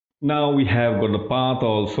Now we have got the path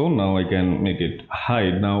also. Now I can make it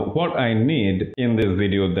hide. Now what I need in this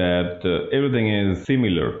video that everything is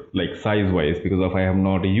similar, like size wise, because of I have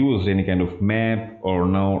not used any kind of map, or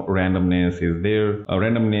now randomness is there.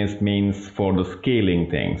 Randomness means for the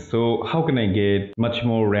scaling thing. So how can I get much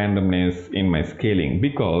more randomness in my scaling?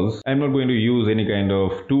 Because I'm not going to use any kind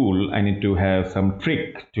of tool. I need to have some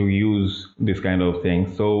trick to use this kind of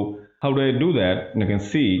thing. So how do I do that? You can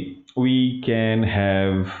see we can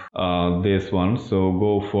have this one. So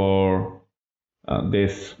go for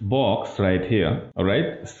this box right here. All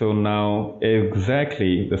right, so now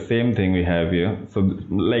exactly the same thing we have here. So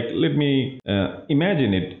like, let me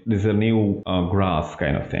imagine it, this is a new grass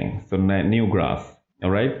kind of thing. So new grass. All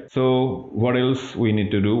right, so what else we need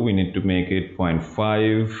to do? We need to make it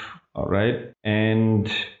 0.5. all right, and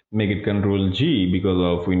make it Control G, because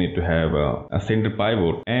of we need to have a center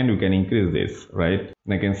pivot, and we can increase this, right?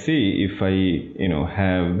 And I can see if I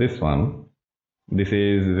have this one, this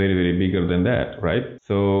is very bigger than that, right?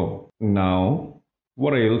 So now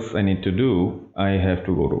what else I need to do? I have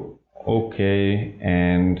to go to OK,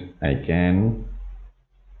 and I can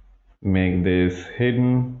make this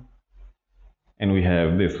hidden, and we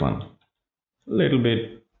have this one little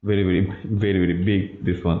bit very big,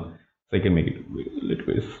 this one. So I can make it a little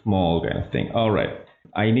bit small kind of thing. All right,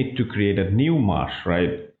 I need to create a new mesh,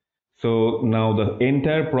 right? So now the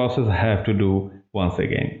entire process I have to do once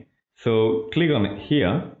again. So click on it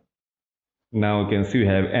here. Now you can see we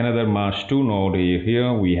have another mesh 2 node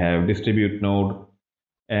here. We have distribute node,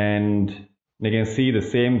 and you can see the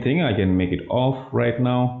same thing. I can make it off right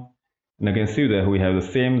now, and you can see that we have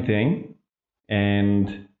the same thing.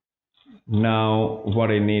 And now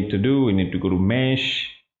what I need to do, we need to go to mesh.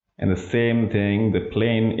 And the same thing, the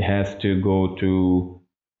plane has to go to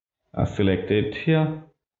select it here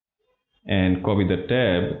and copy the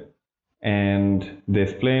tab, and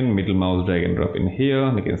this plane, middle mouse drag and drop in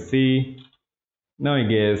here. You can see now I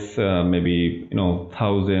guess maybe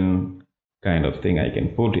 1000 kind of thing I can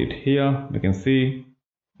put it here. You can see,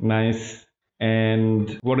 nice.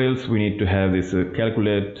 And what else we need to have this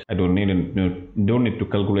calculate. I don't need to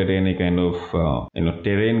calculate any kind of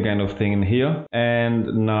terrain kind of thing in here.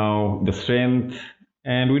 And now the strength,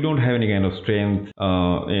 and we don't have any kind of strength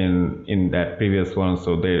in that previous one,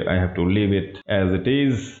 so there I have to leave it as it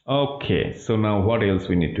is. Okay, so now what else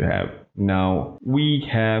we need to have? Now we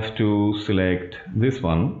have to select this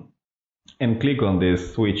one and click on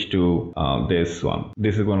this, switch to this one.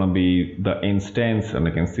 This is going to be the instance, and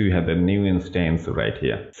you can see we have the new instance right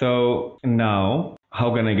here. So now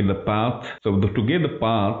how can I get the path? So to get the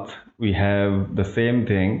path, we have the same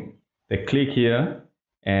thing. I click here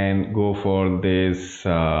and go for this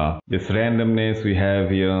this randomness we have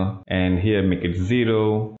here, and here make it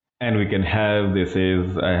 0, and we can have this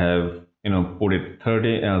is I have put it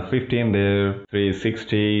 15 there,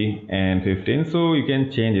 360 and 15. So you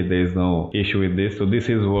can change it, there is no issue with this. So this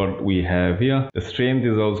is what we have here. The strength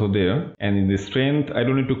is also there, and in the strength I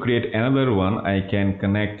don't need to create another one, I can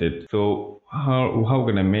connect it. So how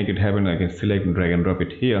can I make it happen? I can select and drag and drop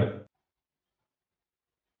it here.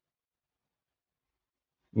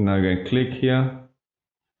 Now you can click here,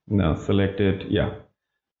 now select it. Yeah,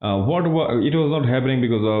 it was not happening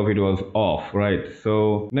because of it was off, right?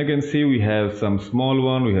 So now you can see we have some small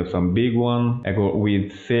one, we have some big one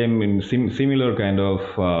with similar kind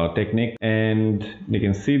of technique, and you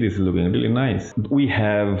can see this is looking really nice. We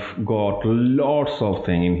have got lots of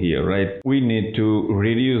things in here, right? We need to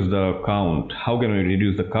reduce the count. How can we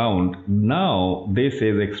reduce the count? Now this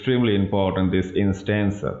is extremely important, this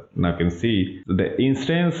instancer. Now you can see the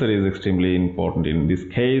instancer is extremely important in this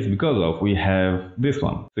case, because of we have this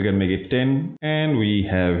one. So you can make it 10, and we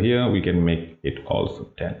have here we can make it also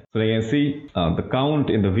 10. So you can see the count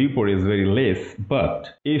in the viewport is very less, but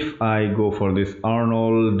if I go for this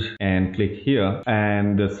Arnold and click here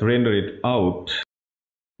and just render it out,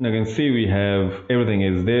 you can see we have everything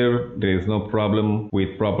is there. There is no problem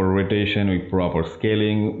with proper rotation, with proper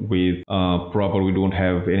scaling, with proper, we don't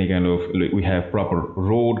have any kind of, we have proper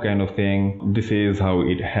road kind of thing. This is how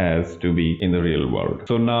it has to be in the real world.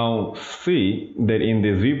 So now see that in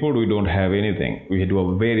this viewport we don't have anything. We do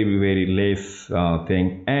a very less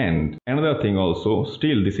thing. And another thing also,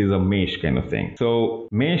 still this is a mesh kind of thing. So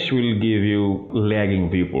mesh will give you lagging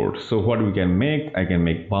viewport. So what we can make, I can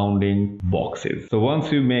make bounding boxes. So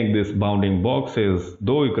once you make this bounding boxes,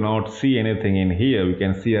 though you cannot see anything in here, you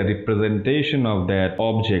can see a representation of that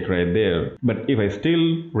object right there. But if I still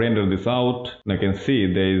render this out, you can see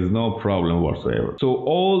there is no problem whatsoever. So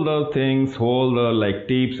all the things, all the like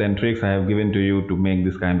tips and tricks I have given to you to make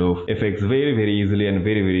this kind of effects very easily and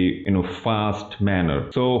very fast manner.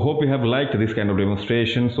 So hope you have liked this kind of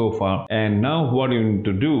demonstration so far. And now what you need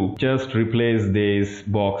to do, just replace these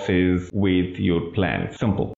boxes with your plants. Simple.